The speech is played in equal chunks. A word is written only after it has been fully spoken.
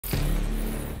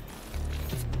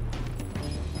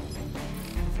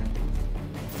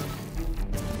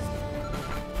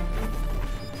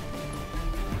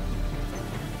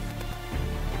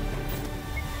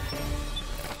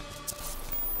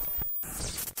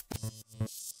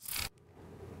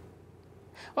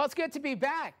Well, it's good to be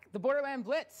back. The Borderland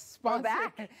Blitz, sponsored,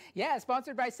 back. Yeah,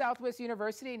 sponsored by Southwest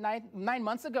University. Nine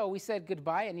months ago, we said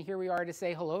goodbye, and here we are to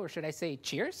say hello, or should I say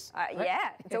cheers? Right? Yeah,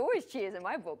 it's always cheers in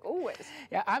my book, always.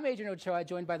 Yeah, I'm Adrian Ochoa,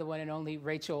 joined by the one and only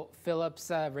Rachel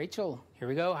Phillips. Rachel, here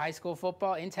we go. High school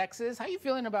football in Texas. How you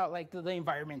feeling about the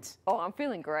environment? Oh, I'm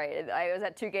feeling great. I was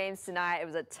at 2 games tonight. It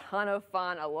was a ton of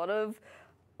fun. A lot of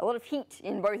heat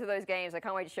in both of those games. I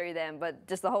can't wait to show you them. But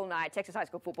just the whole night, Texas high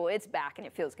school football, it's back and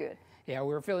it feels good. Yeah,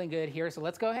 we're feeling good here. So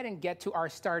let's go ahead and get to our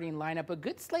starting lineup. A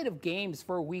good slate of games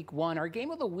for week 1. Our game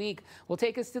of the week will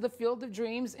take us to the Field of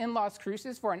Dreams in Las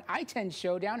Cruces for an I-10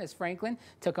 showdown as Franklin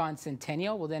took on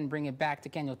Centennial. We'll then bring it back to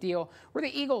Cañotillo, where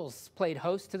the Eagles played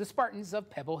host to the Spartans of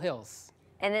Pebble Hills.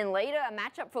 And then later, a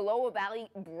matchup for Lower Valley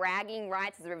bragging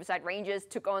rights as the Riverside Rangers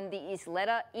took on the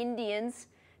Isleta Indians.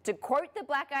 To quote the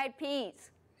Black Eyed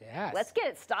Peas, yes. Let's get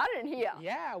it started here.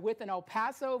 Yeah, with an El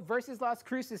Paso versus Las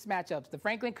Cruces matchups. The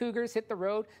Franklin Cougars hit the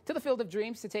road to the Field of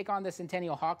Dreams to take on the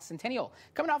Centennial Hawks. Centennial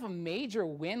coming off a major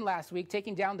win last week,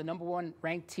 taking down the #1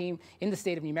 ranked team in the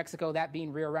state of New Mexico, that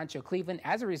being Rio Rancho Cleveland.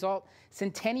 As a result,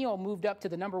 Centennial moved up to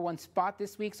the #1 spot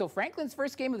this week. So Franklin's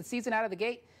first game of the season out of the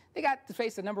gate, they got to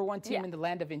face the #1 team in the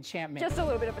land of enchantment. Just a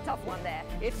little bit of a tough one there.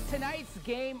 It's tonight's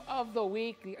game of the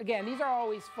week. Again, these are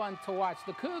always fun to watch.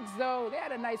 The Cougs, though, they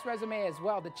had a nice resume as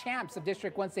well. The champs of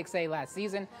District 1-6A last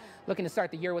season, looking to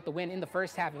start the year with the win in the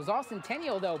first half. It was all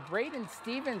Centennial, though. Braden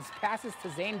Stevens passes to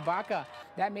Zane Baca.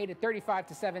 That made it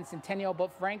 35-7 Centennial,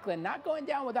 but Franklin not going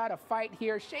down without a fight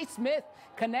here. Shea Smith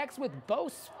connects with Bo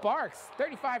Sparks,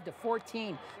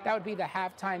 35-14. That would be the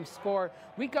halftime score.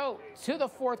 We go to the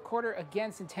fourth quarter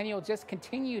again. Centennial just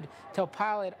continued to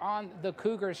pile it on the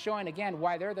Cougars, showing again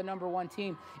why they're the #1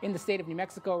 team in the state of New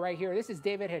Mexico right here. This is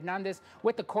David Hernandez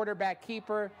with the quarterback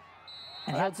keeper,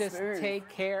 and he'll just take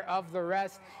care of the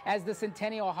rest as the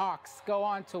Centennial Hawks go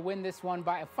on to win this one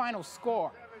by a final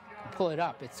score. Pull it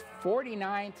up. It's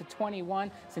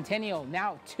 49-21. Centennial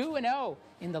now 2-0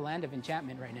 in the land of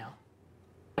enchantment right now.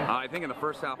 I think in the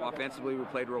first half, offensively, we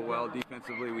played real well.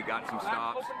 Defensively, we got some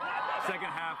stops. Second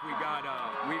half, we got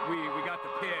the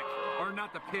pick, or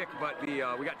not the pick, but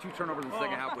we got 2 turnovers in the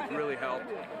second half, which really helped.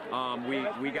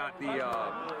 We got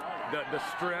the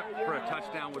strip for a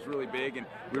touchdown was really big, and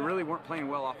we really weren't playing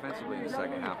well offensively in the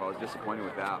second half. I was disappointed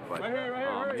with that, but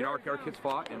you know, our kids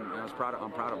fought, and I'm proud of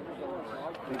them.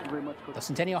 Thank you very much, Coach. The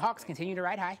Centennial Hawks continue to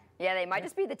ride high. Yeah, they might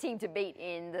just be the team to beat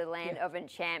in the land of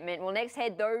enchantment. We'll next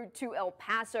head, though, to El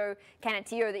Paso,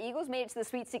 Cañotillo. The Eagles made it to the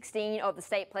Sweet 16 of the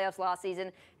state playoffs last season,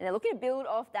 and they're looking to build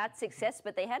off that success,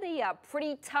 but they had a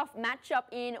pretty tough matchup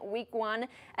in week 1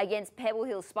 against Pebble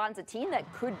Hills Spartans, a team that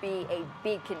could be a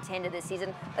big contender this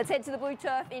season. Let's head to the blue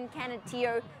turf in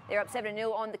Cañotillo. They're up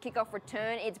 7-0 on the kickoff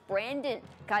return. It's Brandon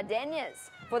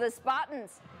Cardenas for the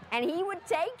Spartans, and he would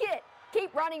take it.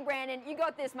 Keep running, Brandon. You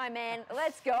got this, my man.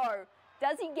 Let's go.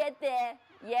 Does he get there?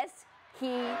 Yes, he...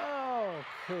 Oh,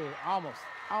 cool.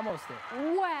 Almost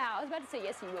there. Wow. I was about to say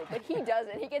yes, he will, but he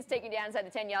doesn't. He gets taken down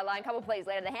inside the 10-yard line. A couple plays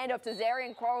later, the handoff to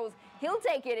Zarian Quarles. He'll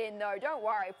take it in, though. Don't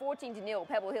worry. 14-0,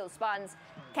 Pebble Hills Spartans.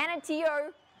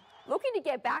 Cañotillo looking to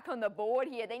get back on the board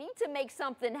here. They need to make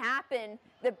something happen.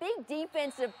 The big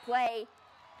defensive play,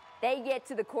 they get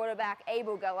to the quarterback,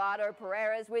 Abel Gallardo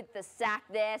Pereira with the sack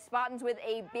there. Spartans with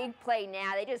a big play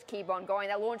now. They just keep on going.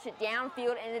 They launch it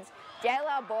downfield, and it's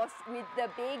JLR Boss with the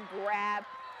big grab.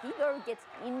 He, though, gets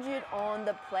injured on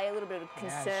the play. A little bit of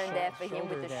concern there for him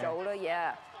with the shoulder.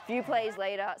 Yeah. A few plays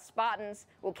later, Spartans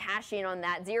will cash in on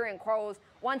that. Zarian Quarles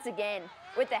once again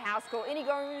with the house call. In he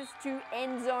goes to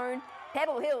end zone.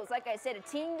 Pebble Hills, like I said, a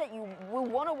team that you will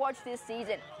want to watch this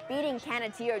season, beating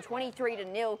Cañotillo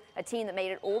 23-0, a team that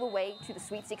made it all the way to the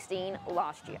Sweet 16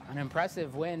 last year. An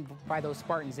impressive win by those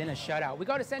Spartans in a shutout. We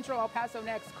go to Central El Paso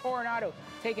next. Coronado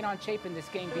taking on Chapin, this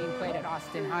game being played at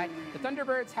Austin High. The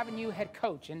Thunderbirds have a new head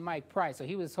coach in Mike Price, so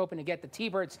he was hoping to get the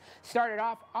T-Birds started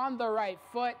off on the right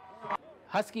foot.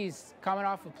 Huskies coming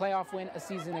off a playoff win a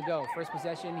season ago. First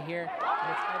possession here. It's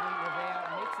Evan Rivera,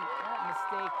 makes an errant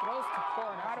mistake, throws to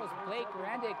Coronado's Blake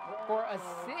Randick for a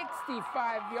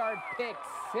 65-yard pick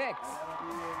 6.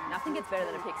 Nothing gets better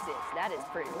than a pick 6. That is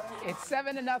pretty much. It's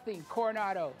 7-0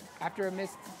 Coronado after a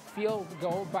missed field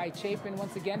goal by Chapin.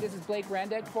 Once again, this is Blake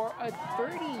Randick for a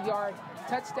 30-yard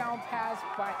touchdown pass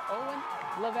by Owen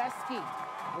Levesky.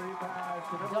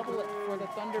 Double it for the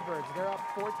Thunderbirds. They're up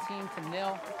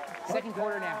 14-0. Second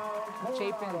quarter now.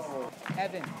 Chapin's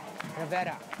Evan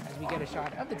Rivera as we get a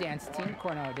shot of the dance team,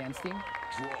 Coronado dance team.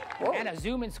 Whoa. And a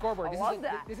zoom in scoreboard.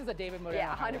 This is a David Moreno.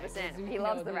 Yeah, 100%. He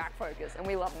loves the rack focus, and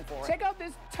we love him for it. Check out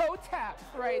this toe tap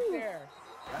right there.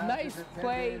 Nice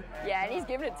play. Yeah, and he's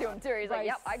giving it to him, too. He's like,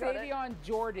 yep, I got it. Savion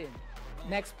Jordan.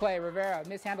 Next play, Rivera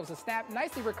mishandles a snap,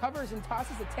 nicely recovers and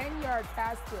tosses a 10-yard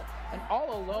pass to an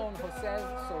all-alone Jose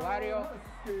Solario.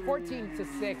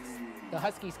 14-6, the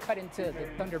Huskies cut into the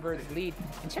Thunderbirds' lead.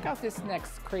 And check out this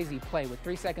next crazy play with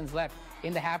 3 seconds left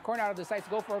in the half. Coronado decides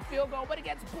to go for a field goal, but it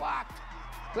gets blocked.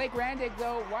 Blake Randick,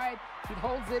 though, wide. He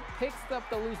holds it, picks up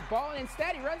the loose ball, and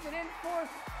instead he runs it in for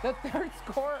the third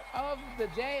score of the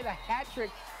day, the hat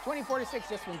trick. 24-6,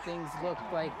 just when things looked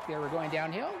like they were going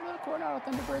downhill. The Coronado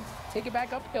Thunderbirds take it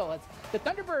back uphill. The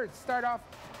Thunderbirds start off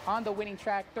on the winning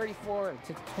track.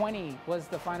 34-20 was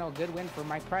the final good win for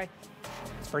Mike Pry.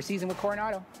 His first season with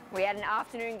Coronado. We had an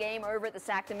afternoon game over at the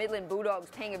SAC. The Midland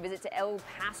Bulldogs paying a visit to El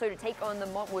Paso to take on the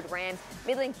Montwood Rams.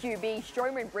 Midland QB,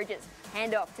 Stroman Bridges,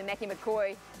 handoff to Mackie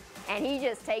McCoy, and he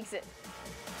just takes it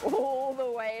all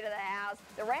the way to the house.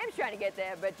 The Rams trying to get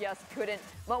there, but just couldn't.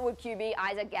 Montwood QB,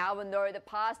 Isaac Galvin, though, the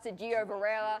pass to Gio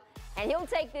Varela, and he'll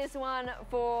take this one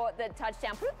for the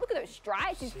touchdown. Look at those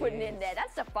strides he's putting in there.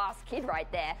 That's a fast kid right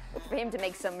there. Look for him to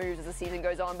make some moves as the season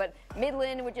goes on. But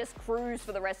Midland would just cruise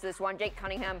for the rest of this one. Jake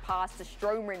Cunningham pass to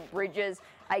Stroman Bridges.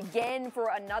 Again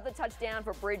for another touchdown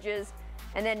for Bridges.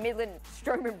 And then Midland,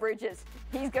 Stroman Bridges,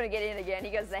 he's going to get in again.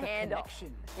 He goes the handoff.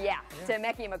 Yeah, to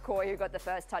Mackie McCoy, who got the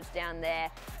first touchdown there.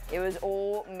 It was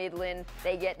all Midland.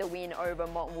 They get the win over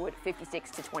Montwood,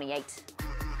 56-28.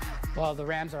 Well, the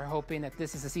Rams are hoping that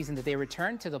this is the season that they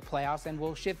return to the playoffs, and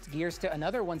will shift gears to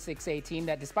another 1-6A team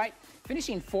that, despite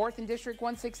finishing 4th in District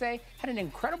 1-6A, had an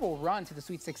incredible run to the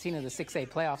Sweet 16 of the 6A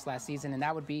playoffs last season, and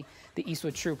that would be the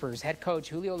Eastwood Troopers. Head coach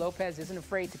Julio Lopez isn't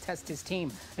afraid to test his team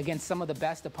against some of the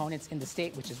best opponents in the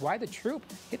state, which is why the Troop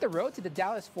hit the road to the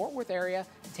Dallas-Fort Worth area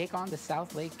to take on the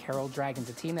South Lake Carroll Dragons,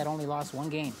 a team that only lost 1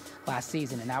 game last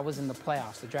season, and that was in the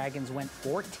playoffs. The Dragons went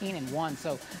 14-1.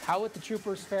 So how would the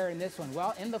Troopers fare in this one?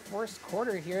 Well, in the first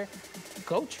quarter here,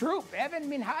 go Troop. Evan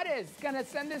Minjares gonna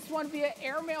send this one via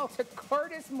airmail to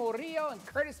Curtis Murillo, and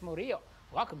Curtis Murillo,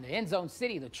 welcome to End Zone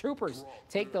City. The Troopers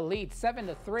take the lead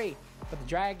 7-3, but the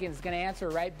Dragons gonna answer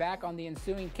right back on the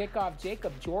ensuing kickoff.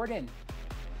 Jacob Jordan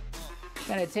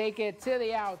gonna take it to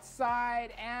the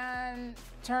outside and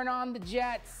turn on the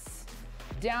Jets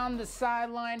down the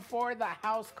sideline for the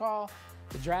house call.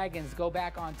 The Dragons go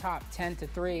back on top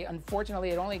 10-3.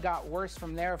 Unfortunately, it only got worse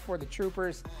from there for the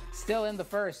Troopers. Still in the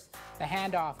first, the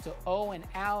handoff to Owen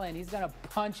Allen. He's gonna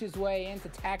punch his way in to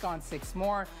tack on 6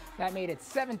 more. That made it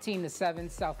 17-7,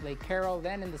 South Lake Carroll.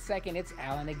 Then in the second, it's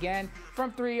Allen again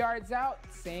from 3 yards out.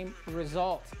 Same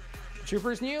result.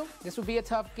 Troopers knew this would be a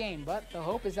tough game, but the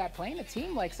hope is that playing a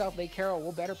team like South Lake Carroll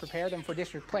will better prepare them for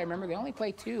district play. Remember, they only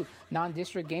play 2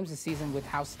 non-district games this season with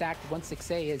how stacked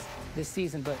 1-6A is this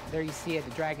season, but there you see it.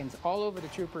 The Dragons all over the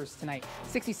Troopers tonight.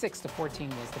 66-14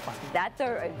 was the final. That,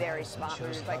 though, a very smart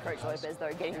move by Coach Lopez,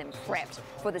 though, getting them prepped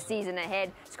for the season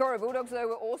ahead. Scorer Bulldogs, though,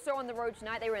 were also on the road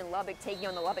tonight. They were in Lubbock, taking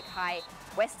on the Lubbock High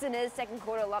Westerners. Second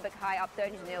quarter, Lubbock High up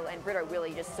 30-0, and Brito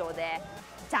Willie just saw there.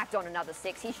 Tacked on another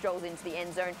 6. He strolls into the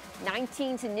end zone.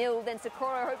 19-0. Then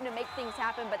Socorro hoping to make things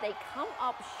happen, but they come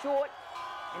up short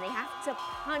and they have to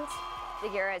punt.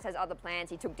 Figueres has other plans.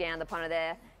 He took down the punter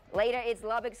there. Later, it's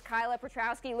Lubbock's Kyler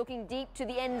Petrowski looking deep to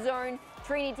the end zone.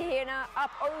 Trini Tahina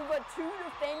up over 2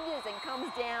 defenders and comes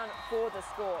down for the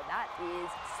score. That is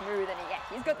smooth, and yeah,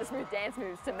 he's got the smooth dance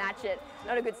moves to match it.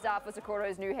 Not a good start for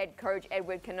Socorro's new head coach,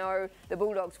 Edward Cano. The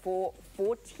Bulldogs fall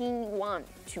 14-1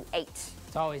 to 8.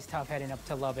 It's always tough heading up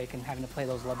to Lubbock and having to play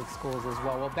those Lubbock schools as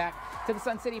well. Well, back to the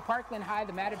Sun City Parkland High.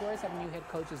 The Matadors have a new head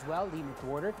coach as well, Lee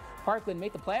McWhorter. Parkland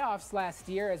made the playoffs last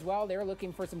year as well. They were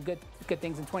looking for some good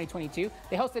things in 2022.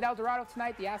 They hosted El Dorado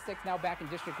tonight. The Aztecs now back in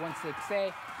District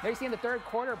 1-6A. There you see in the third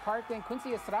quarter, Parkland,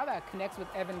 Quincy Estrada connects with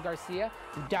Evan Garcia,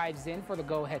 who dives in for the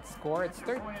go-ahead score. It's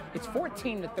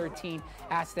 14-13,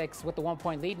 Aztecs with the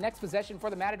 1-point lead. Next possession for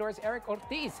the Matadors, Eric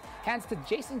Ortiz hands to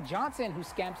Jason Johnson, who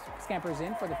scampers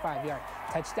in for the 5-yard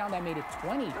touchdown. That made it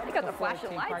 20. They got the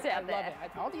flashing lights out there. I love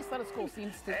it. All these little schools the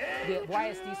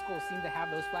YSD schools seem to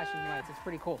have those flashing lights. It's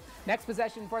pretty cool. Next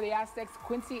possession for the Aztecs,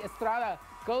 Quincy Estrada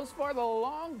goes for the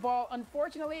long ball.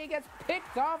 Unfortunately, it gets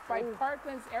picked off by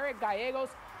Parkland's Eric Gallegos.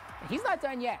 He's not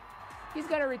done yet. He's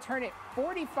going to return it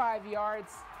 45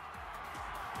 yards.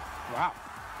 Wow.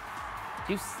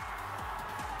 Juice.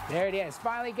 There it is.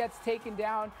 Finally gets taken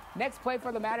down. Next play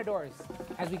for the Matadors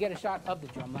as we get a shot of the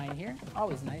drum line here.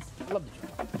 Always nice. Love the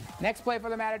drum. Next play for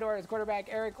the Matadors, quarterback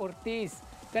Eric Ortiz.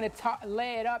 Going to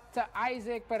lay it up to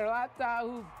Isaac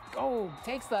Peralta, who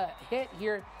takes the hit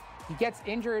here. He gets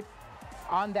injured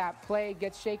on that play,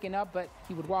 gets shaken up, but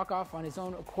he would walk off on his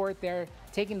own accord there,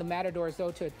 taking the Matadors,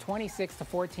 though, to a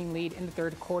 26-14 lead in the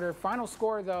third quarter. Final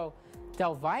score, though,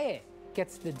 Del Valle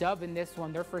gets the dub in this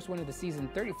one, their first win of the season,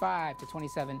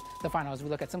 35-27, the final, as we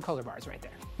look at some color bars right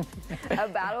there. A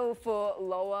battle for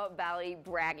Lower Valley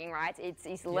bragging rights. It's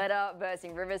Isleta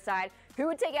versus Riverside. Who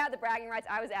would take out the bragging rights?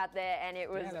 I was out there, and it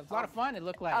was a lot of fun, it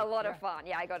looked like. A lot of fun.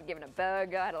 Yeah, I got given a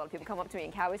burger. I had a lot of people come up to me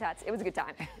in Cowboys hats. It was a good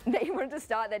time. They wanted to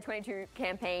start their 22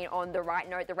 campaign on the right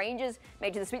note. The Rangers made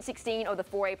it to the Sweet 16 of the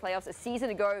 4A playoffs a season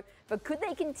ago, but could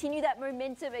they continue that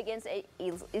momentum against a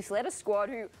Isleta squad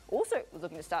who also was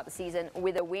looking to start the season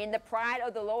with a win? The pride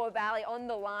of the Lower Valley on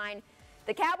the line.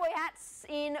 The Cowboy hats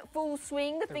in full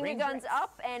swing, the finger guns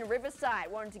up, and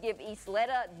Riverside wanted to give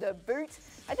Isleta the boot.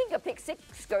 I think a pick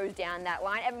 6 goes down that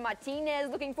line. Evan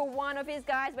Martinez looking for one of his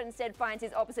guys, but instead finds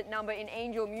his opposite number in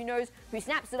Angel Munoz, who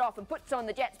snaps it off and puts on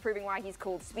the Jets, proving why he's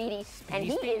called Speedy. And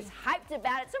he is hyped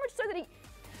about it, so much so that he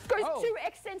goes too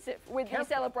extensive with the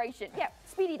celebration. Yeah,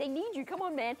 Speedy, they need you. Come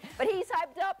on, man. But he's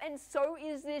hyped up, and so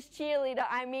is this cheerleader.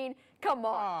 I mean, come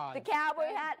on. The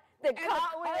Cowboy hat. The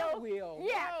cartwheel.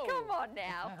 Yeah, come on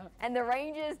now. And the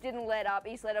Rangers didn't let up.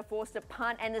 Isleta forced a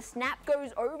punt, and the snap goes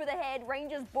over the head.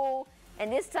 Rangers ball,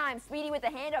 and this time Speedy with the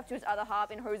handoff to his other half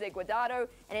in Jose Guardado,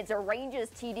 and it's a Rangers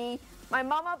TD. My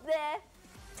mum up there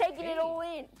taking it all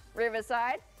in.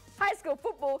 Riverside. High school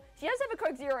football. She does have a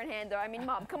Coke Zero in hand, though. I mean,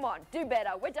 Mum, come on, do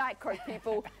better. We're Diet Coke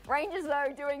people. Rangers,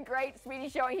 though, doing great. Speedy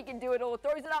showing he can do it all.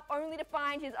 Throws it up only to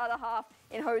find his other half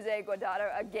in Jose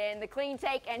Guardado again. The clean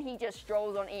take, and he just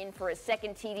strolls on in for his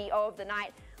second TD of the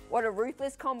night. What a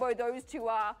ruthless combo those two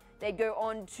are. They go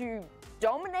on to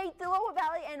dominate the Lower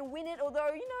Valley and win it,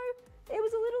 although, you know, it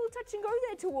was a little touch and go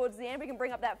there towards the end. We can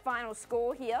bring up that final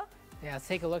score here. Yeah, let's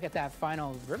take a look at that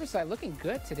final. Riverside looking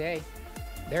good today.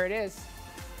 There it is.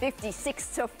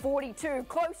 56-42,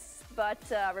 close, but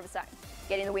Riverside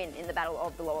getting the win in the Battle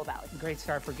of the Lower Valley. Great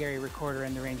start for Gary Recorder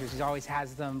and the Rangers. He always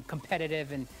has them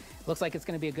competitive, and looks like it's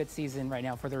going to be a good season right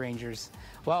now for the Rangers.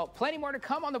 Well, plenty more to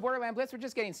come on the Borderland Blitz. We're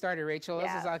just getting started, Rachel.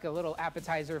 Yeah. This is like a little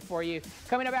appetizer for you.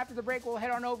 Coming up after the break, we'll head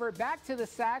on over back to the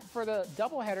SAC for the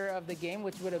doubleheader of the game,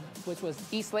 which was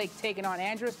Eastlake taking on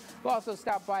Andrews. We'll also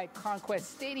stop by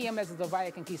Conquest Stadium as the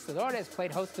Valle Conquistadores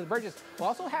played host to the Burgess. We'll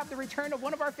also have the return of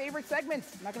one of our favorite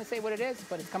segments. I'm not going to say what it is,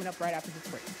 but it's coming up right after this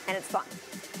break. And it's fun.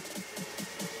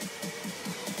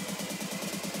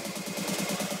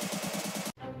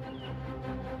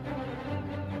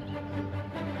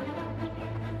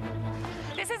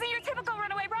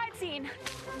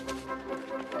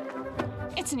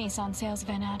 It's a Nissan sales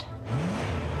event ad.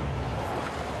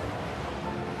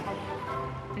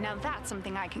 Now that's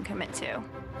something I can commit to.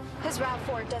 His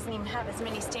RAV4 doesn't even have as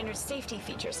many standard safety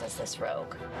features as this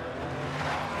Rogue.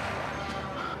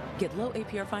 Get low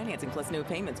APR financing plus no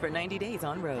payments for 90 days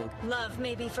on Rogue. Love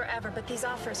may be forever, but these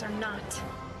offers are not.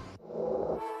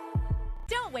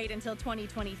 Don't wait until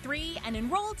 2023 and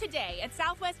enroll today at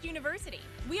Southwest University.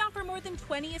 We offer more than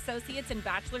 20 associate's and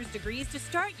bachelor's degrees to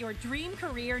start your dream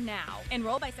career now.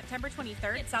 Enroll by September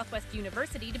 23rd at Southwest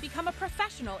University to become a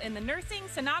professional in the nursing,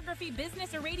 sonography,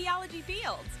 business, or radiology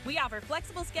fields. We offer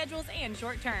flexible schedules and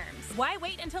short terms. Why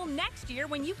wait until next year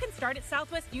when you can start at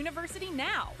Southwest University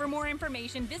now? For more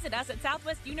information, visit us at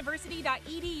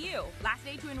southwestuniversity.edu. Last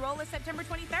day to enroll is September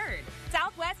 23rd.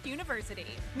 Southwest University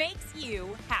makes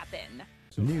you happen.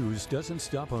 News doesn't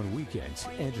stop on weekends,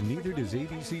 and neither does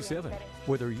ABC7.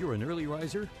 Whether you're an early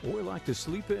riser or like to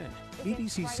sleep in,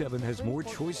 ABC7 has more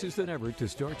choices than ever to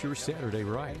start your Saturday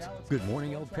right. Good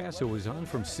Morning El Paso is on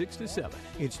from 6 to 7.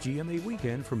 It's GMA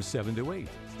Weekend from 7 to 8.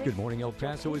 Good Morning El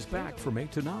Paso is back from 8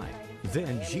 to 9.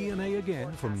 Then GMA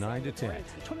again from 9 to 10.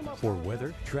 For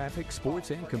weather, traffic,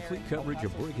 sports, and complete coverage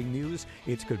of breaking news,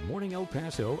 it's Good Morning El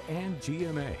Paso and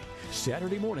GMA.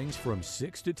 Saturday mornings from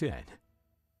 6 to 10.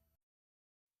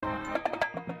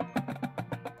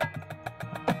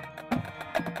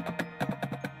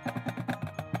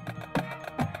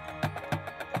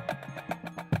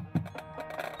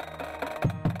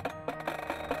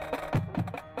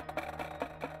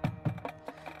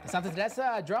 Something that's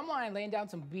drumline laying down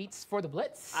some beats for the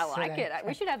Blitz. I like it.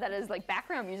 We should have that as like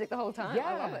background music the whole time. Yeah,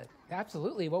 I love it.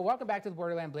 Absolutely. Well, welcome back to the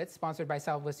Borderland Blitz, sponsored by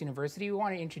Southwest University. We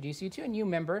want to introduce you to a new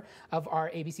member of our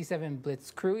ABC7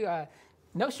 Blitz crew.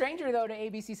 No stranger, though, to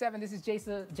ABC7. This is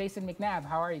Jason McNabb.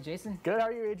 How are you, Jason? Good. How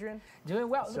are you, Adrian? Doing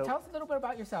well. So, tell us a little bit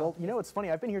about yourself. Well, you know, it's funny.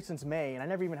 I've been here since May, and I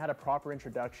never even had a proper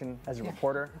introduction as a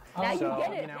reporter. Now you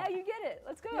get it. Now you get it.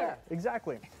 Let's go. Yeah,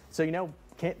 exactly. So, you know,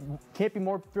 can't be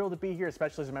more thrilled to be here,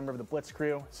 especially as a member of the Blitz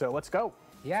crew. So let's go.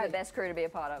 Yeah, it's the best crew to be a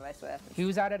part of, I swear. He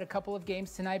was out at a couple of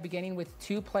games tonight, beginning with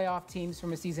 2 playoff teams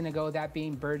from a season ago, that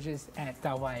being Burgess and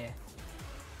Del Valle.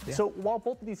 Yeah. So while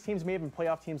both of these teams may have been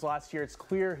playoff teams last year, it's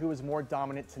clear who is more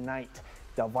dominant tonight.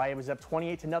 Del Valle was up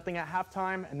 28-0 at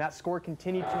halftime, and that score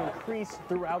continued to increase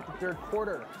throughout the third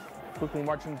quarter. Quickly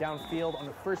marching downfield on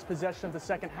the first possession of the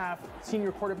second half,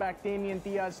 senior quarterback Damian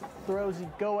Diaz throws a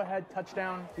go-ahead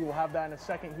touchdown. We will have that in a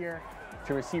second here.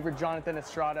 To receiver Jonathan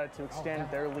Estrada to extend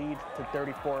their lead to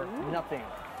 34-0.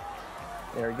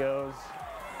 There he goes.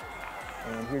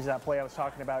 And here's that play I was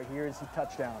talking about. Here's the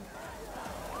touchdown.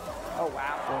 Oh,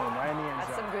 wow. Boom, right in the end zone.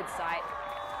 That's some good sight.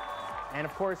 And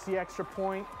of course, the extra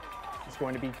point is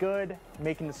going to be good,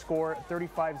 making the score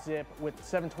 35-zip with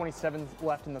 7:27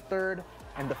 left in the third,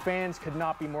 and the fans could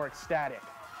not be more ecstatic.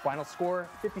 Final score,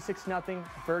 56-0.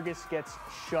 Burgess gets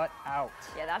shut out.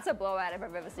 Yeah, that's a blowout if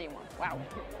I've ever seen one. Wow.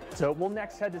 So we'll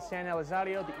next head to San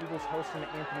Elizario. The Eagles hosting the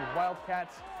Anthony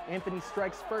Wildcats. Anthony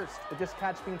strikes first, with this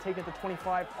catch being taken to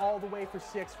 25 all the way for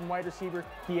 6 from wide receiver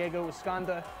Diego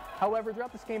Uscanda. However,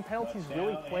 throughout this game, penalties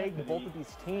really plagued both of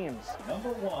these teams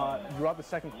throughout the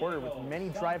second quarter, with many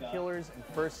drive killers and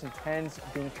 1st and 10s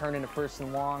being turned into 1st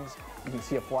and longs. You can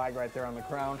see a flag right there on the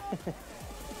ground.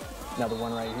 Another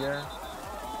one right here.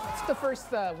 It's the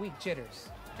first week jitters.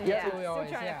 Yeah, That's what we still always,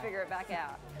 trying to figure it back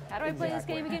out. How do I play this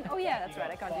game again? Oh yeah, that's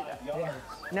right, I can't do that. Yeah.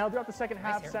 Now, throughout the second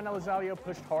half, San Elizario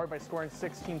pushed hard by scoring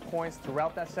 16 points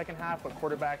throughout that second half, but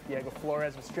quarterback Diego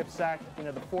Flores was strip sacked at the end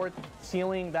of the fourth,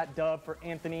 sealing that dub for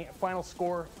Anthony. Final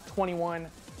score,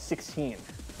 21-16.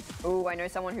 Ooh, I know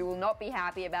someone who will not be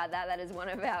happy about that. That is one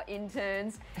of our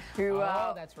interns who...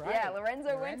 Oh, that's right. Yeah,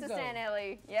 Lorenzo went to San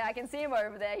Eli. Yeah, I can see him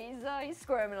over there. He's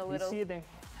squirming a little. You see it.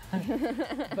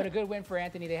 But a good win for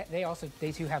Anthony.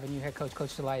 They too have a new head coach,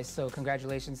 Coach Elias. So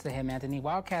congratulations to him, Anthony.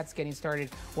 Wildcats getting started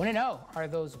 1-0 are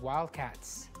those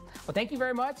Wildcats. Well, thank you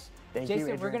very much. Thank Jason,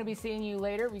 you, we're going to be seeing you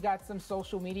later. We got some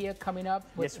social media coming up.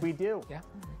 Yes, we do. Yeah,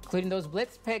 including those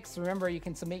Blitz picks. Remember, you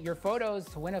can submit your photos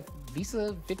to win a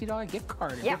Visa $50 gift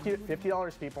card. Yeah.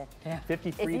 $50, people. Yeah.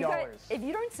 $50 free dollars. If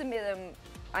you don't submit them,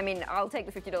 I mean, I'll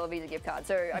take the $50 Visa gift card.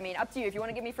 So, I mean, up to you. If you want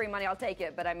to give me free money, I'll take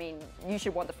it. But, I mean, you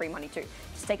should want the free money, too.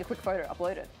 Just take a quick photo,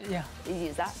 upload it. Yeah. Easy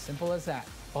as that. Simple as that.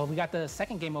 Well, we got the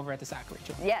second game over at the SAC,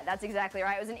 Rachel. Yeah, that's exactly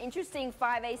right. It was an interesting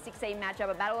 5A, 6A matchup,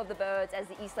 a battle of the birds as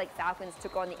the Eastlake Falcons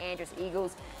took on the Andros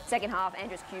Eagles. Second half,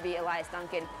 Andros QB Elias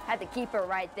Duncan had the keeper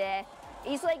right there.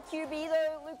 Eastlake QB,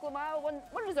 though, Luke Lamar wanted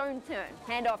his own turn.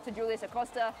 Handoff to Julius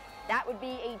Acosta. That would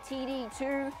be a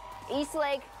TD2.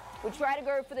 Eastlake would try to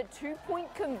go for the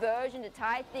 2-point conversion to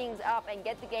tie things up and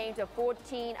get the game to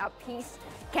 14 apiece.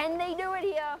 Can they do it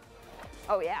here?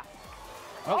 Oh, yeah.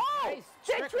 Oh, nice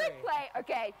the trick play.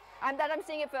 Okay, I'm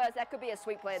seeing it first. That could be a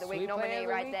sweet play of the week nominee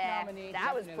right there.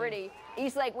 That was pretty.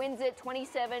 Eastlake wins it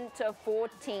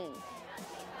 27-14.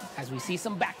 As we see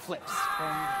some backflips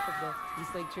from the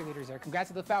Eastlake cheerleaders there. Congrats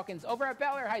to the Falcons. Over at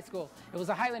Bel Air High School, it was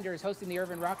the Highlanders hosting the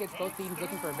Irvin Rockets. Both teams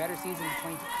looking for a better season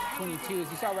in 2022.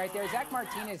 As you saw right there, Zach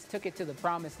Martinez took it to the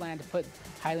promised land to put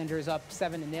Highlanders up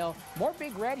 7-0. More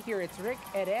Big Red here. It's Rick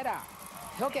Herrera.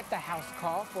 He'll get the house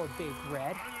call for Big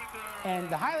Red. And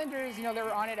the Highlanders, you know, they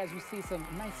were on it as we see some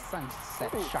nice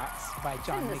sunset shots by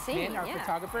John McMinn, our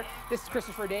photographer. This is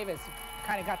Christopher Davis.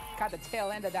 Kind of got the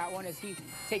tail end of that one as he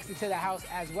takes it to the house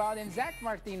as well. And then Zach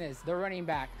Martinez, the running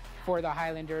back for the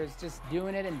Highlanders, just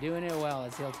doing it and doing it well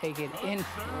as he'll take it in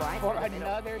for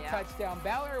another touchdown.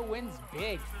 Bel Air wins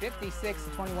big,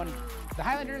 56-21. The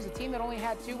Highlanders, a team that only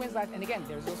had 2 wins last, and again,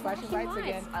 there's those flashing lights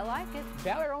again. I like it.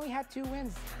 Bel Air only had 2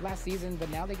 wins last season, but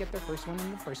now they get their first one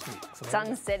in the first week. So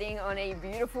sun setting on a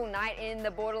beautiful night in the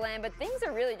Borderland, but things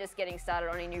are really just getting started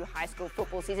on a new high school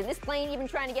football season. This plane even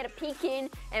trying to get a peek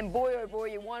in, and boy, oh boy,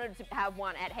 you wanted to have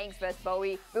one at Hanks vs.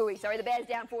 Bowie. The Bears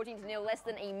down 14-0, less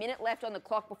than a minute left on the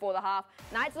clock before the half.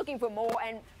 Knights looking for more,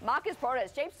 and Marcus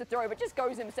Protes shapes the throw, but just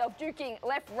goes himself, juking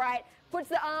left, right, puts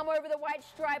the arm over the white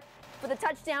stripe for the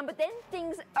touchdown, but then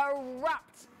things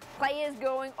erupt. Players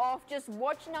going off. Just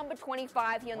watch number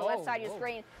 25 here on the left side of your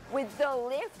screen with the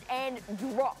lift and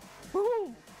drop.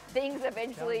 Boom. Things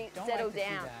eventually settle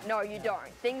down. No, you don't.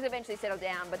 Things eventually settle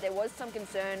down, but there was some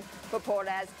concern for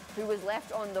Portas, who was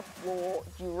left on the floor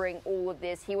during all of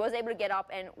this. He was able to get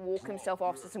up and walk himself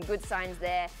off, so some good signs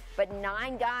there. But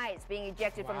 9 guys being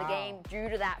ejected from the game due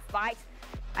to that fight.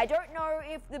 I don't know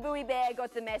if the Bowie Bear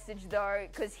got the message, though,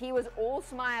 because he was all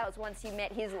smiles once he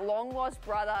met his long-lost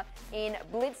brother in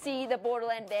Blitzy, the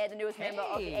Borderland Bear, the newest member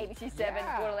of the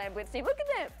ABC7 Borderland Blitz team. Look at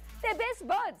them. They're best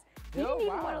buds. He didn't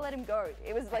even want to let him go.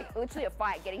 It was like literally a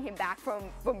fight getting him back from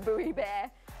Bowie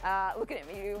Bear. Look at him.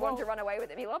 He wanted to run away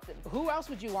with him. He loved him. Who else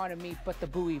would you want to meet but the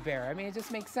Bowie Bear? I mean, it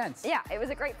just makes sense. Yeah, it was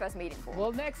a great first meeting for him.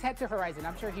 Well, next, head to Horizon.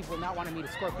 I'm sure he will not want to meet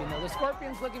a Scorpion, though. The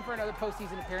Scorpions looking for another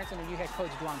postseason appearance under new head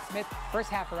coach Dwong Smith. First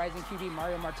half, Horizon QB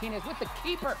Mario Martinez with the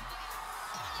keeper.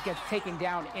 Gets taken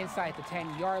down inside the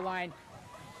 10-yard line.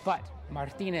 But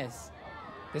Martinez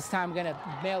This time going to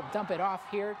dump it off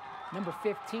here. Number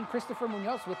 15, Christopher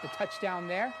Munoz with the touchdown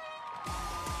there.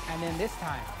 And then this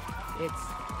time, it's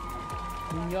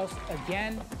Munoz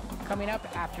again coming up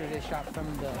after this shot from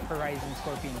the Horizon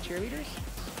Scorpion cheerleaders.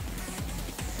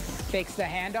 Fakes the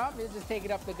handoff. He'll just take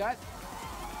it up the gut.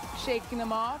 Shaking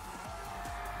them off.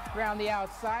 Around the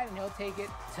outside, and he'll take it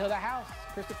to the house.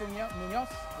 Christopher Munoz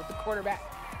with the quarterback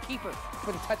keeper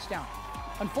for the touchdown.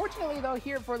 Unfortunately, though,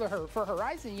 here for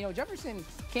Horizon, you know, Jefferson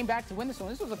came back to win this one.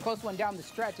 This was a close one down the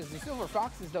stretch as the Silver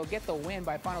Foxes, though, get the win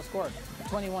by final score of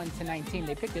 21-19.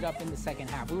 They picked it up in the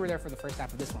second half. We were there for the first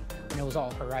half of this one when it was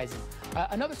all Horizon.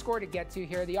 Another score to get to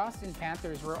here. The Austin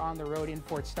Panthers were on the road in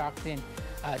Fort Stockton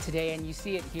today, and you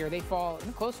see it here. They fall in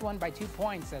a close one by 2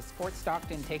 points as Fort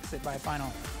Stockton takes it by a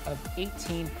final of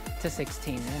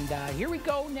 18-16. And here we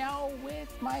go now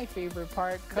with my favorite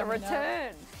part. The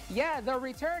return. Yeah, the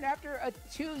return after a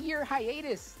 2-year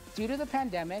hiatus due to the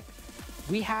pandemic.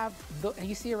 We have,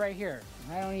 you see it right here.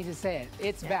 I don't need to say it.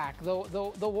 It's back. The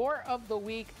War of the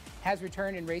Week has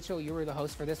returned, and Rachel, you were the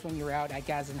host for this one. You were out at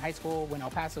Gadsden High School when El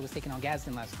Paso was taking on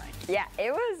Gadsden last night. Yeah,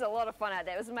 it was a lot of fun out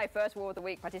there. It was my first War of the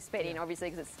Week participating, obviously,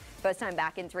 because it's first time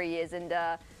back in 3 years. And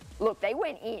look, they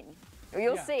went in.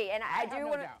 You'll see, and I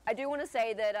do want to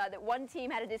say that that one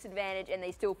team had a disadvantage, and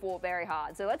they still fought very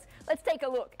hard. So let's take a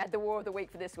look at the War of the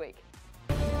Week for this week.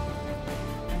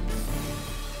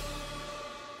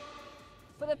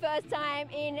 For the first time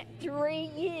in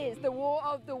 3 years, the War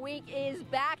of the Week is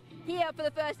back here for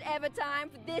the first ever time.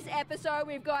 For this episode,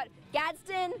 we've got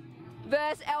Gadsden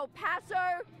versus El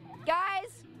Paso.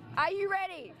 Guys, are you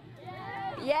ready?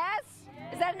 Yes?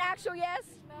 Is that an actual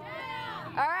yes?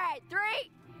 All right, 3,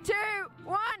 2,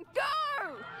 1,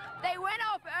 go! They went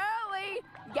off early.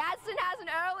 Gadsden has an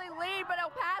early lead, but El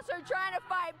Paso trying to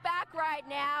fight back right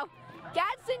now.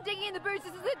 Gadsden digging in the boots.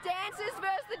 This is the dancers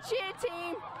versus the cheer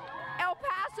team. El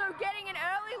Paso getting an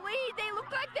early lead. They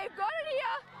look like they've got it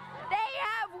here. They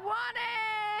have won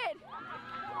it!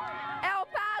 El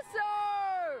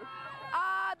Paso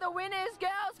are the winners,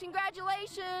 girls.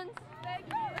 Congratulations. Thank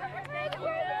you.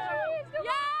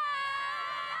 Yeah!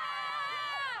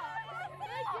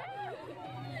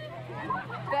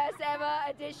 First ever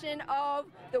edition of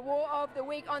the War of the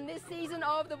Week on this season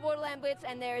of the Borderland Blitz,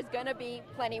 and there is going to be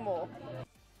plenty more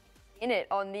in it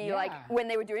on the, like, when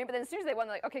they were doing it, but then as soon as they won,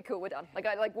 they're like, okay, cool, we're done. Like,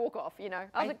 I walk off, you know?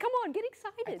 I was like, come on, get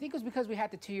excited. I think it was because we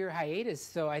had the 2-year hiatus,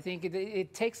 so I think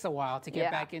it takes a while to get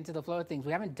back into the flow of things.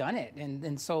 We haven't done it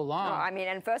in so long. No, I mean,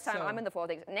 and first time I'm in the flow of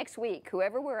things. Next week,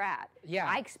 whoever we're at,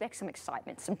 I expect some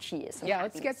excitement, some cheers, some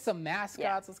happiness. Let's get some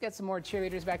mascots, let's get some more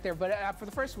cheerleaders back there, but for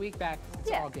the first week back, it's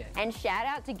all good. And shout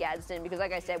out to Gadsden, because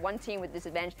like I said, one team with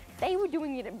disadvantage, they were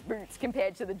doing it in boots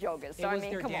compared to the joggers. So, it was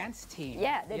their dance team.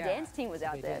 Yeah, their dance team was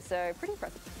out there, so pretty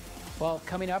impressive. Well,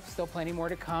 coming up, still plenty more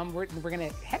to come. We're going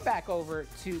to head back over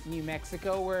to New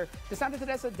Mexico, where the Santa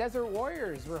Teresa Desert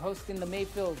Warriors were hosting the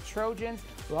Mayfield Trojans.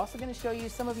 We're also going to show you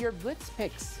some of your Blitz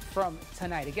picks from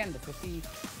tonight. Again, the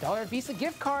 $50 Visa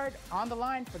gift card on the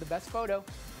line for the best photo.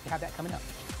 We have that coming up.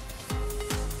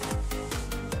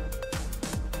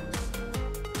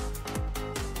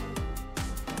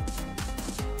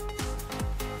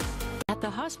 At the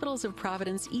Hospitals of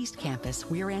Providence East Campus,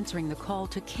 we are answering the call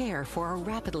to care for a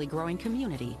rapidly growing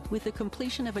community with the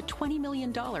completion of a $20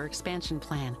 million expansion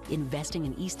plan, investing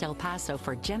in East El Paso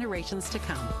for generations to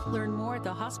come. Learn more at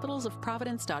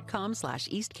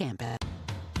thehospitalsofprovidence.com/East Campus.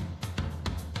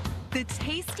 The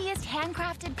tastiest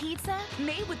handcrafted pizza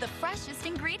made with the freshest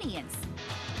ingredients.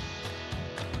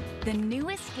 The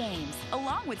newest games,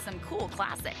 along with some cool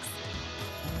classics.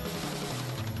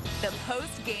 The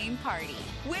post-game party,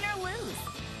 win or lose.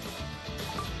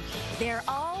 They're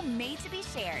all made to be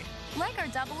shared, like our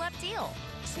double-up deal.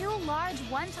 2 large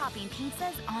one-topping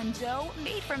pizzas on dough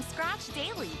made from scratch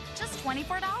daily, just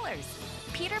 $24.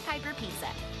 Peter Piper Pizza.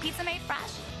 Pizza made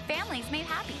fresh, families made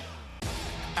happy.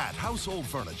 At Household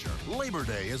Furniture, Labor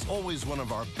Day is always one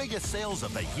of our biggest sales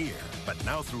of the year. But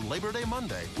now through Labor Day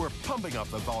Monday, we're pumping up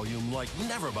the volume like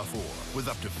never before, with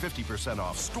up to 50%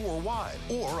 off store-wide,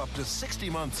 or up to 60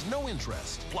 months no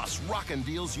interest, plus rockin'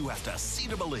 deals you have to see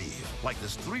to believe, like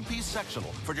this 3-piece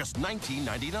sectional for just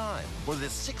 $19.99, or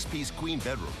this 6-piece queen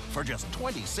bedroom for just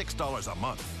 $26 a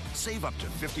month. Save up to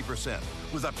 50%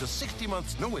 with up to 60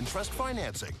 months no interest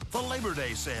financing. The Labor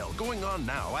Day sale going on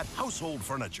now at Household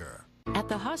Furniture. At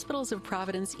the Hospitals of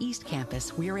Providence East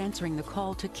Campus, we are answering the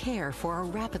call to care for a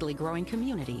rapidly growing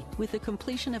community with the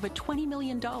completion of a $20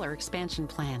 million expansion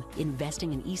plan,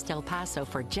 investing in East El Paso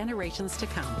for generations to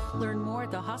come. Learn more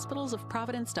at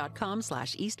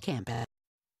thehospitalsofprovidence.com/East Campus.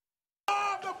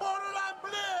 The Borderland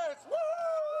Blitz!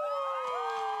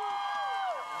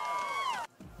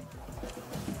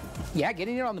 Woo! Yeah,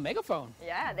 getting it on the megaphone.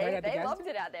 Yeah, they loved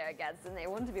it out there at Gadsden. They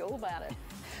wanted to be all about it.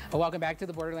 Welcome back to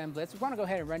the Borderland Blitz. We want to go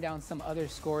ahead and run down some other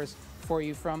scores for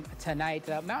you from tonight.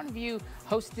 Mountain View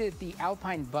hosted the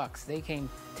Alpine Bucks. They came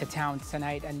to town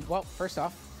tonight. And, well, first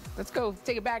off, let's go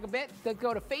take it back a bit. Let's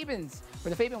go to Fabens,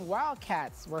 where the Faben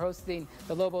Wildcats were hosting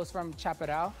the Lobos from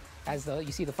Chaparral. As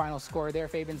you see the final score there,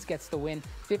 Fabens gets the win.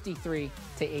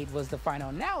 53-8 was the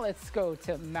final. Now let's go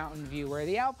to Mountain View, where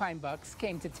the Alpine Bucks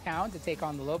came to town to take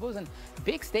on the Lobos. And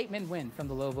big statement win from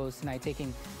the Lobos tonight,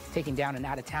 taking down an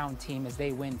out-of-town team as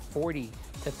they win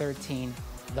 40-13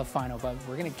 the final. But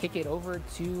we're going to kick it over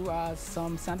to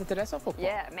some Santa Teresa football.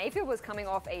 Yeah, Mayfield was coming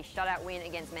off a shutout win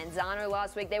against Manzano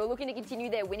last week. They were looking to continue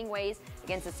their winning ways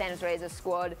against the Santa Teresa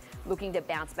squad, looking to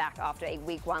bounce back after a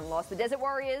week 1 loss. The Desert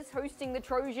Warriors hosting the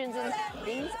Trojans, and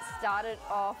things started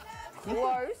off close.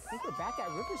 I think we're back at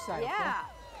Riverside. Yeah.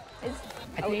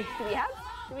 I think.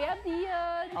 Do we have the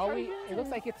Trojans? It looks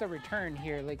like it's a return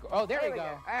here. Like, oh, there we go.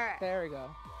 All right. There we go.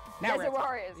 Now Desert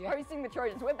Warriors hosting the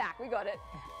Trojans. We're back. We got it.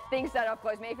 Things started off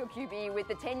close. Mayfield QB with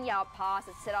the 10-yard pass.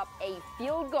 It set up a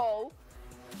field goal.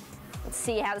 Let's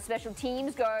see how the special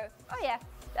teams go. Oh, yeah,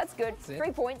 that's good.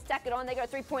 3 points, tack it on. They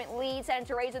got a 3-point lead. Santa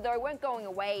Teresa, though, weren't going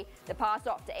away. The pass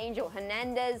off to Angel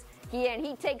Hernandez here, and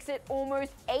he takes it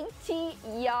almost 80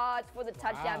 yards for the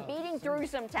touchdown, beating through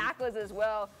some tacklers as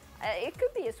well. It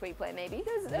could be a sweet play, maybe.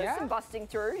 There's some busting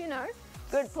through, you know.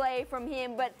 Good play from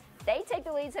him, but they take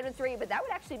the lead 7-3, but that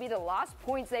would actually be the last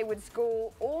points they would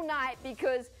score all night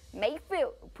because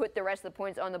Mayfield put the rest of the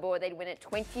points on the board. They'd win it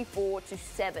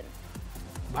 24-7.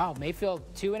 Wow, Mayfield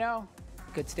 2-0.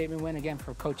 Good statement win again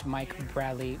for Coach Mike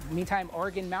Bradley. Meantime,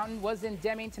 Oregon Mountain was in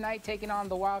Deming tonight, taking on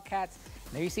the Wildcats.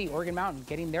 And there you see Oregon Mountain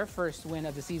getting their first win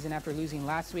of the season after losing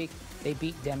last week. They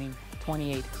beat Deming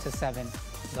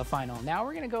 28-7, the final. Now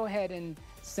we're going to go ahead and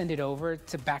send it over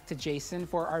back to Jason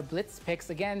for our Blitz picks.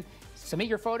 Again, submit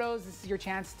your photos. This is your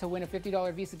chance to win a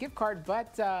 $50 Visa gift card,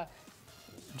 but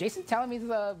Jason's telling me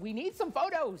we need some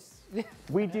photos.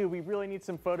 We do. We really need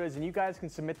some photos, and you guys can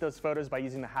submit those photos by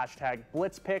using the hashtag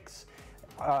BlitzPicks,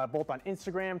 both on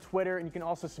Instagram, Twitter, and you can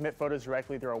also submit photos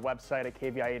directly through our website at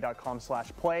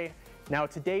kvia.com/play. Now,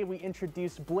 today we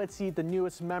introduced Blitzy, the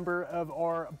newest member of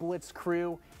our Blitz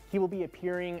crew. He will be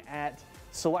appearing at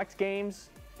select games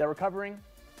that we're covering.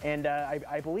 And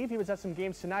I believe he was at some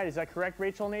games tonight. Is that correct,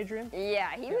 Rachel and Adrian?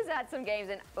 Yeah, he was at some games,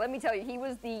 and let me tell you, he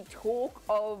was the talk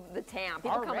of the town.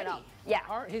 People coming up.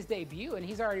 Yeah. His debut, and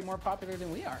he's already more popular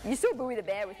than we are. You saw Bowie the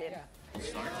Bear with him. Yeah.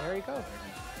 There he goes.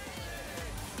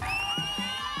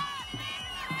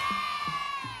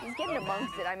 He's getting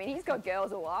amongst it. I mean, he's got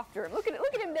girls all after him. Look at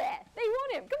him there. They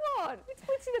want him. Come on. It's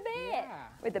Blitzy the Bear. Yeah.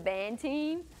 With the band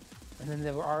team. And then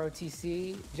the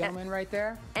ROTC gentleman right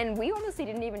there. And we honestly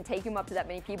didn't even take him up to that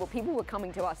many people. People were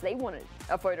coming to us. They wanted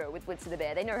a photo with Blitzy the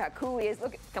Bear. They know how cool he is.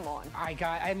 Look, come on.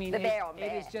 I mean, the bear on it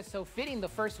bear. is just so fitting the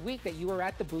first week that you were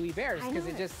at the Bowie Bears because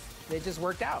it just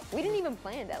worked out. We didn't even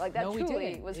plan that. Like that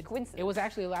truly was coincidence. It was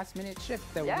actually a last-minute shift.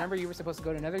 Remember, you were supposed to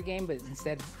go to another game, but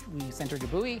instead we sent her to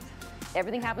Bowie.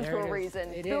 Everything happens for a reason.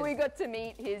 Bowie is. got to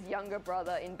meet his younger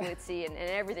brother in Blitzy, and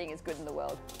everything is good in the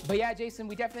world. But yeah, Jason,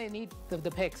 we definitely need the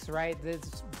picks, right? This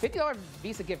 $50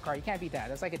 Visa gift card, you can't beat that.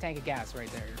 That's like a tank of gas right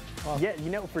there. Well, yeah, you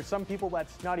know, for some people,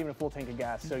 that's not even a full tank of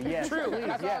gas. So yeah, true.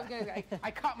 That's what I was gonna.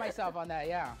 I caught myself on that.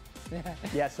 Yeah.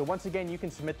 Yeah, so once again, you can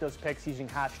submit those picks using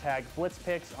hashtag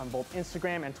BlitzPicks on both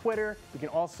Instagram and Twitter. You can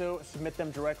also submit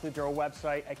them directly to our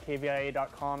website at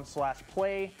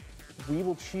kvia.com/play. We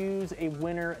will choose a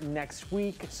winner next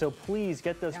week, so please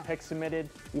get those picks submitted.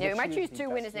 We might choose 2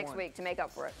 winners next week to make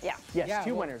up for it. Yeah. Yes,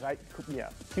 2 winners.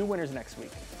 2 winners next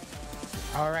week.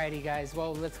 Alrighty, guys.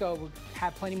 Well, let's go. We'll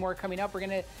have plenty more coming up. We're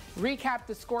going to recap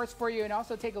the scores for you and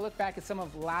also take a look back at some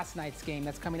of last night's game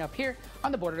that's coming up here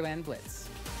on the Borderland Blitz.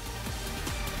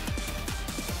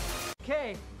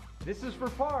 Okay, this is for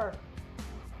Far.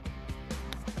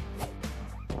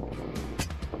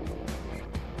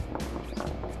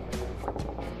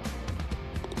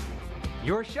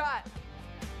 Your shot.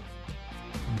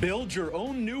 Build your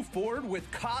own new Ford with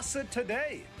Casa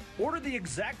today. Order the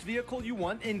exact vehicle you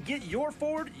want and get your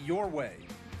Ford your way.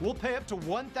 We'll pay up to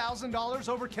 $1,000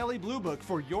 over Kelley Blue Book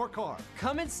for your car.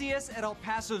 Come and see us at El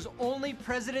Paso's only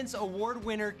President's Award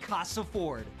winner, Casa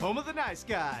Ford. Home of the nice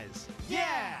guys.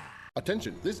 Yeah!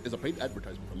 Attention, this is a paid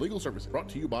advertisement for legal services brought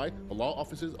to you by the law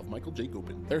offices of Michael J.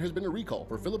 Gopin. There has been a recall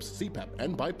for Philips CPAP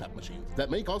and BiPAP machines that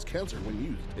may cause cancer when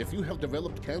used. If you have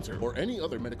developed cancer or any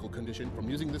other medical condition from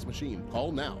using this machine,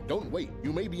 call now. Don't wait.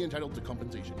 You may be entitled to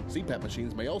compensation. CPAP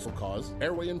machines may also cause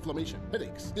airway inflammation,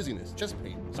 headaches, dizziness, chest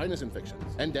pain, sinus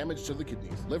infections, and damage to the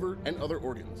kidneys, liver, and other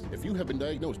organs. If you have been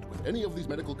diagnosed with any of these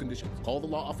medical conditions, call the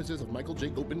law offices of Michael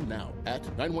J. Gopin now at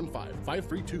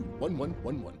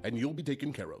 915-532-1111 and you'll be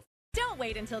taken care of. Don't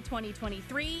wait until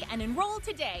 2023 and enroll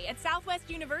today at Southwest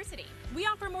University. We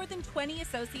offer more than 20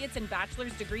 associate's and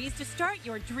bachelor's degrees to start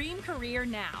your dream career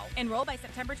now. Enroll by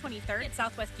September 23rd at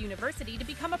Southwest University to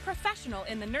become a professional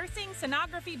in the nursing,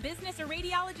 sonography, business, or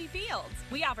radiology fields.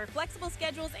 We offer flexible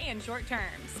schedules and short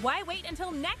terms. Why wait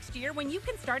until next year when you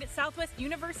can start at Southwest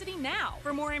University now?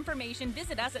 For more information,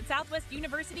 visit us at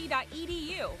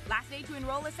southwestuniversity.edu. Last day to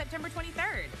enroll is September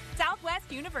 23rd. Southwest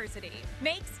University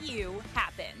makes you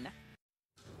happen.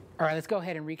 All right, let's go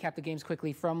ahead and recap the games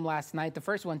quickly from last night. The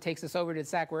first one takes us over to the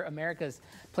SAC where Americas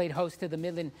played host to the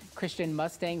Midland Christian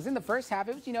Mustangs. In the first half,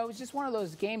 it was just one of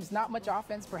those games, not much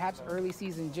offense, perhaps early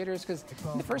season jitters, because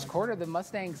in the first quarter, the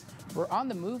Mustangs were on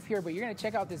the move here, but you're going to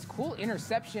check out this cool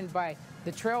interception by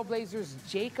the Trailblazers'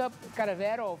 Jacob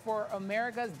Caravero for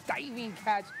America's diving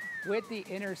catch with the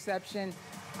interception.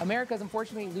 Americas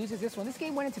unfortunately loses this one. This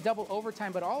game went into double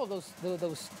overtime, but all of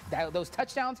those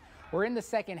touchdowns were in the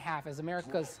second half as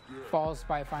Americas falls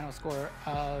by a final score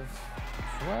of,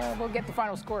 well, we'll get the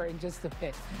final score in just a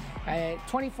bit.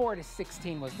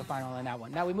 24-16 was the final in that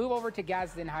one. Now we move over to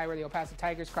Gadsden High where the El Paso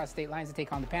Tigers cross state lines to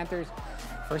take on the Panthers.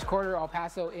 First quarter, El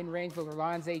Paso in range with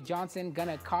Rolande Johnson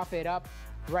gonna cough it up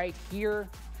right here.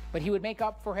 But he would make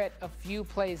up for it a few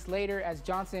plays later as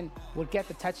Johnson would get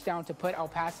the touchdown to put El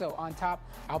Paso on top.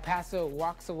 El Paso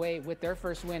walks away with their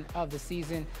first win of the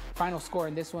season. Final score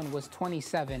in this one was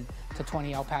 27-20.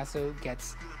 El Paso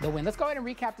gets the win. Let's go ahead and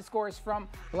recap the scores from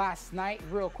last night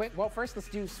real quick. Well, first let's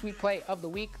do sweet play of the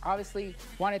week. Obviously,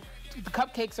 the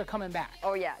cupcakes are coming back.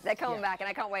 Oh yeah, they're coming back, and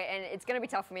I can't wait. And it's going to be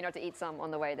tough for me not to eat some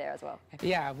on the way there as well.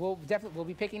 Yeah, we'll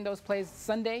be picking those plays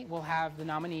Sunday. We'll have the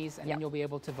nominees, and then you'll be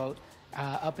able to vote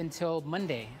up until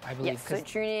Monday, I believe. Yes, so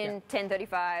tune in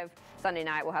 10:35 Sunday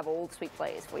night. We'll have all the sweet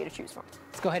plays for you to choose from.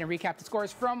 Let's go ahead and recap the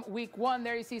scores from week one.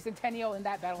 There you see Centennial in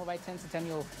that battle by 10.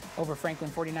 Centennial over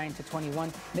Franklin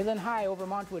 49-21. Midland High over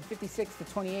Montwood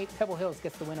 56-28. Pebble Hills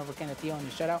gets the win over Canateo in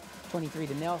the shutout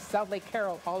 23-0. South Lake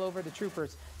Carroll all over the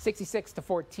Troopers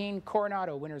 66-14.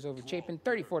 Coronado winners over Chapin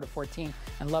 34-14.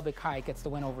 And Lubbock High gets the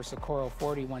win over Socorro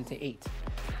 41-8.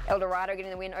 El Dorado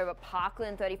getting the win over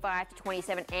Parkland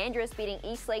 35-27. Andrus beating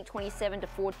Eastlake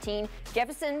 27-14.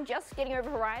 Jefferson just getting over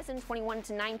Horizon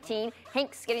 21-19.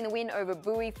 Hanks getting the win over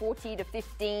Bowie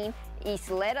 40-15.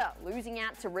 East Leda losing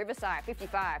out to Riverside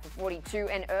 55-42.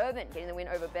 And Irvin getting the win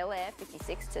over Bel Air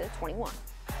 56-21.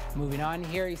 Moving on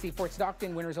here, you see Fort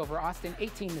Stockton winners over Austin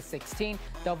 18-16.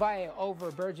 Del Valle over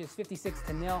Burgess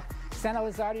 56-0. San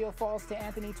Elizario falls to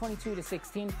Anthony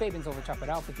 22-16. Fabens over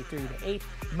Chaparral 53-8.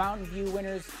 Mountain View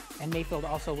winners and Mayfield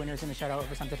also winners in the shutout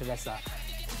over Santa Teresa.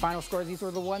 Final scores, these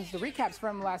were the recaps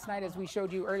from last night as we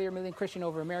showed you earlier. Midland Christian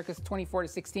over Americas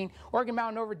 24-16. Oregon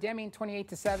Mountain over Deming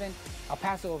 28-7. El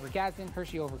Paso over Gadsden.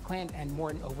 Hershey over Clint. And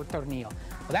Morton over Tornillo.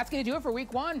 Well, that's going to do it for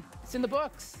week one. It's in the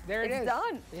books. There it is. It's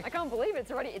done. I can't believe it.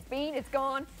 It's already, it's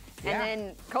gone. And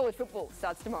then college football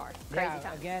starts tomorrow. Crazy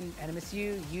time. Again,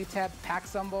 NMSU, UTEP, Pac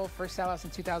Sumble, first sellouts in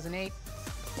 2008.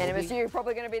 NMSU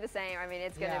probably going to be the same. I mean,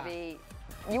 it's going to be...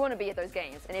 You want to be at those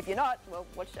games, and if you're not, well,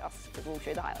 watch us, because we'll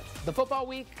show the highlights. The football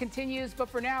week continues, but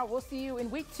for now, we'll see you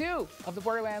in week 2 of the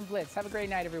Borderland Blitz. Have a great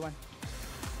night, everyone.